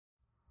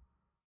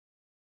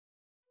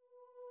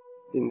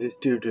In this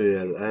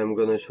tutorial, I am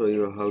gonna show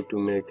you how to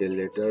make a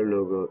letter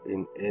logo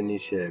in any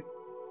shape.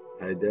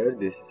 Hi there,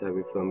 this is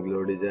Abi from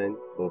Glow Design.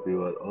 Hope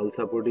you are all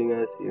supporting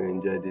us. You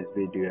enjoy this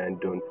video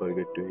and don't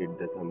forget to hit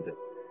the thumbs up.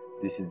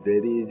 This is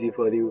very easy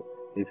for you.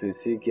 If you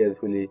see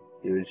carefully,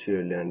 you will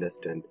surely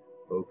understand.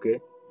 Okay,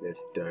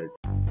 let's start.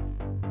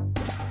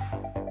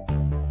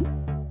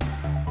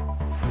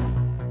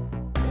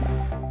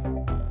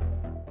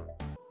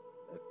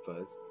 At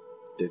first,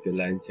 take a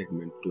line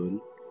segment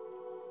tool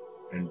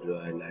and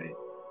draw a line.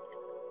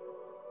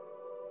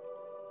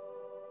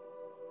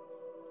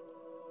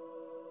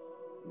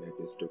 Make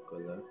a stroke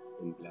color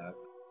in black.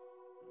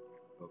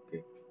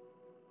 Okay.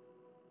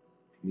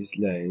 This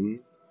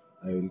line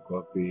I will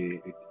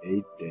copy it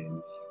 8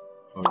 times.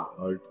 Hold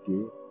Alt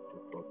key to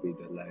copy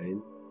the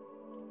line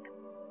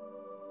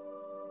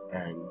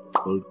and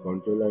hold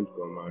Ctrl and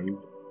Command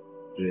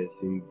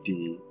pressing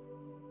D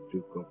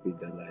to copy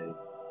the line.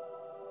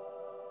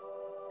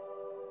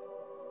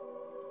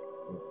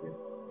 Okay.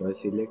 Now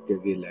select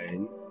every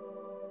line,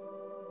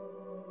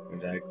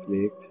 right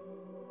click,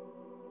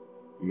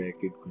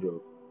 make it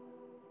group.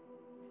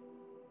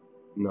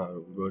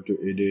 Now go to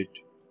edit,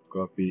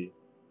 copy,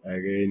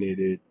 again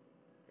edit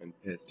and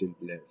paste in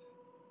place.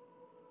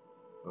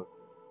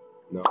 Okay.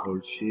 Now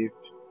hold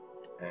shift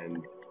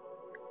and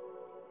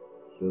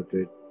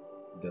rotate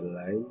the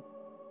line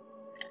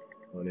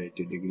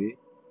 180 degree.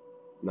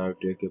 Now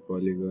take a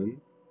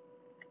polygon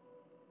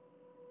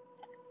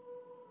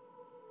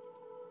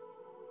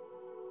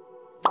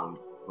and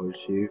hold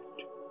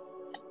shift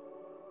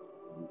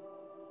and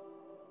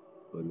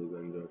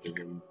polygon rotate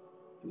in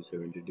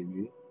 270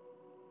 degree.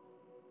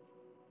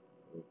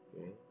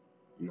 Okay,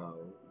 now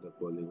the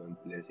polygon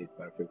place it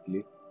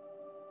perfectly.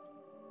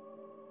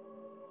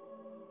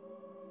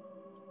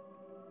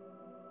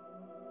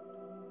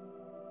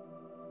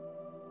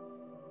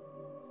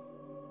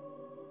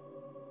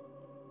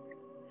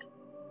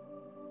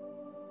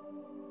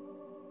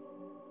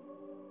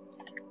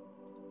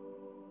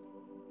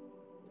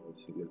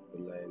 Select the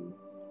line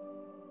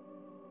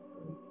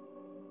and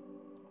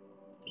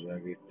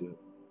drag it to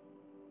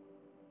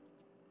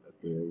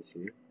appearance.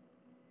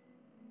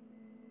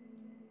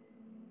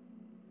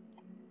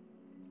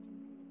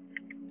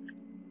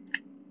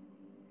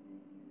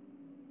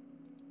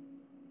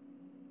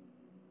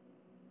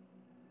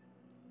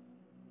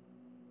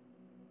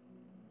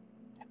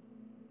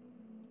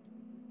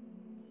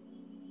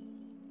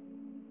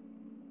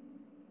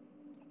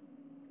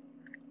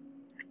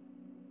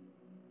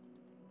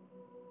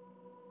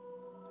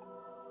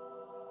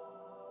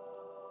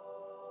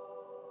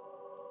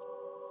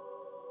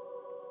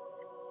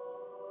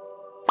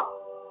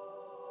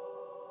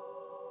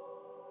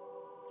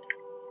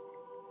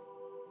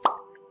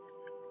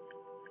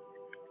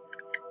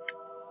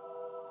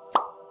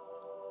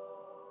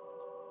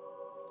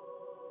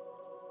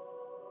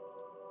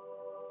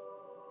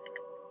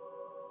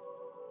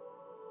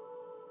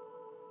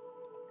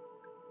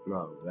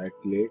 Now right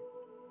click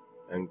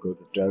and go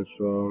to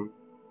transform,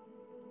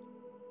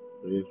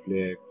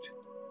 reflect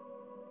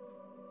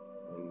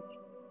and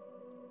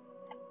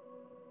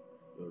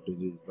rotate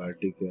this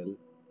vertical.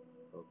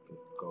 Okay,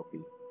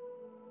 copy.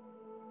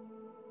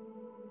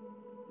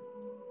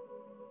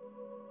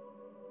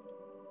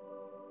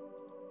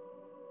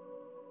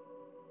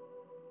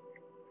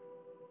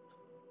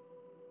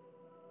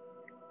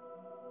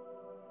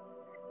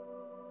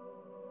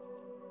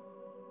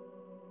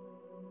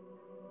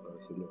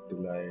 Select the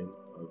line,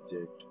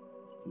 object,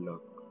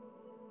 lock.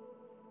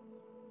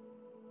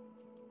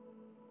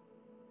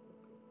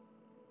 Okay.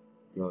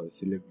 Now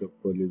select the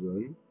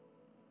polygon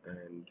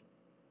and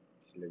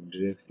select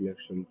direct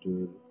selection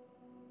tool.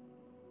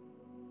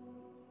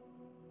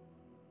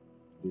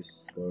 This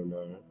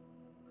corner,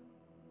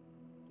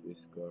 and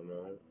this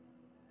corner,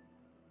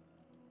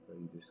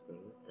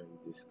 and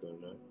this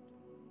corner,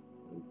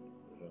 and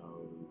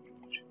round.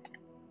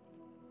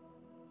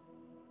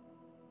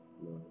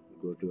 Now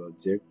go to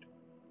object,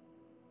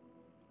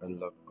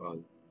 unlock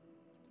all.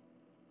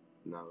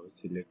 Now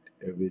select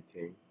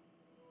everything,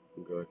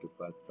 go to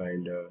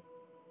pathfinder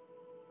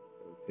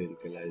and fill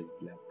color is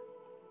black.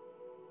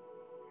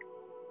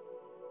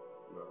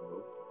 Now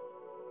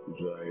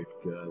draw it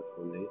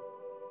carefully.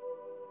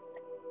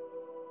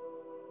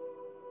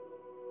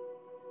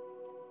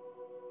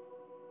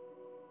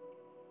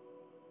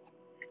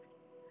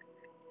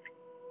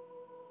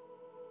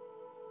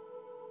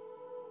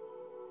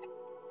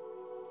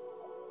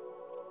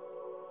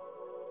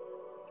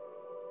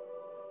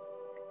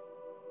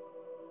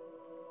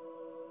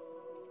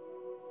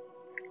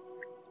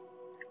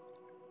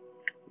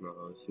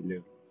 Now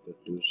select the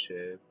two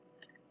shape,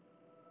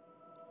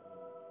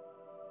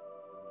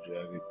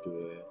 drag it to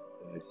the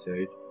right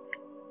side,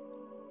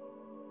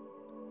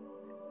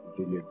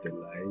 delete the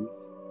lines,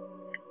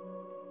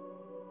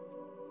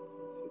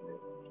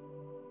 select.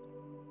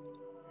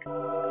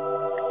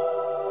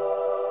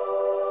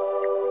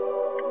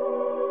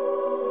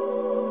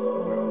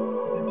 Now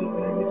the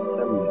design is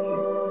some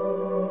missing,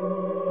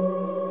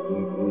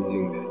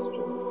 including the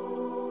stroke.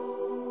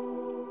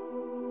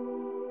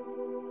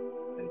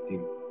 I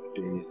think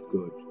 10 is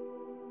good.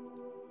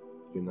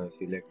 You now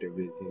select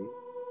everything,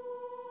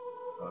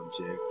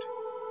 object,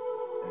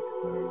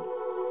 expand.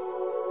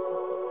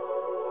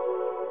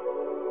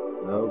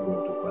 Now go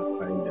to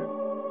Pathfinder,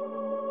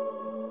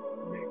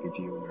 make it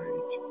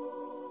unite.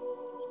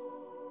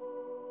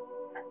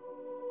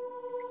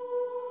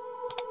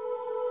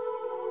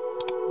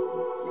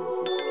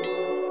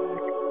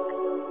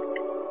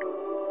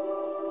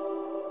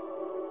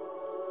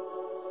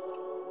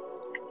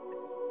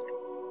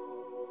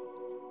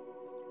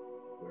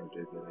 Now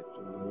take the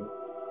rectangle.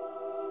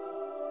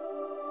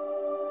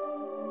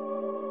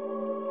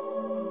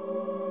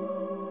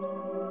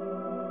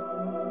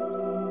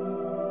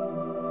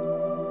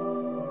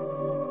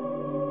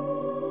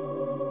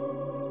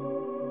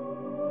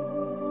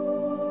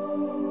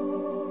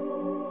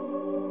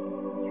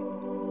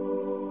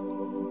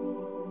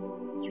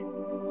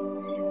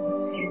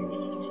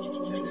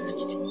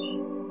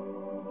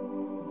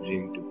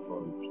 Bring to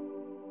font.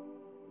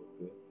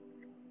 Okay.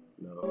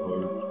 Now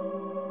hold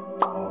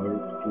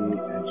Alt key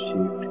and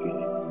Shift key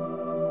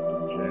to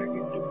drag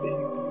it to big.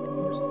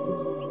 That's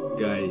good.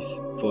 Guys,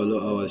 follow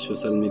our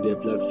social media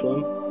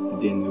platform,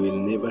 then you will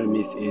never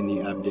miss any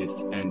updates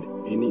and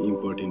any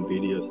important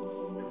videos.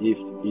 If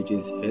it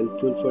is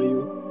helpful for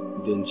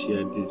you, then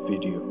share this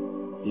video.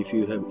 If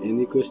you have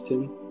any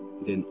question,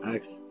 then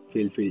ask,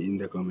 feel free in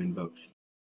the comment box.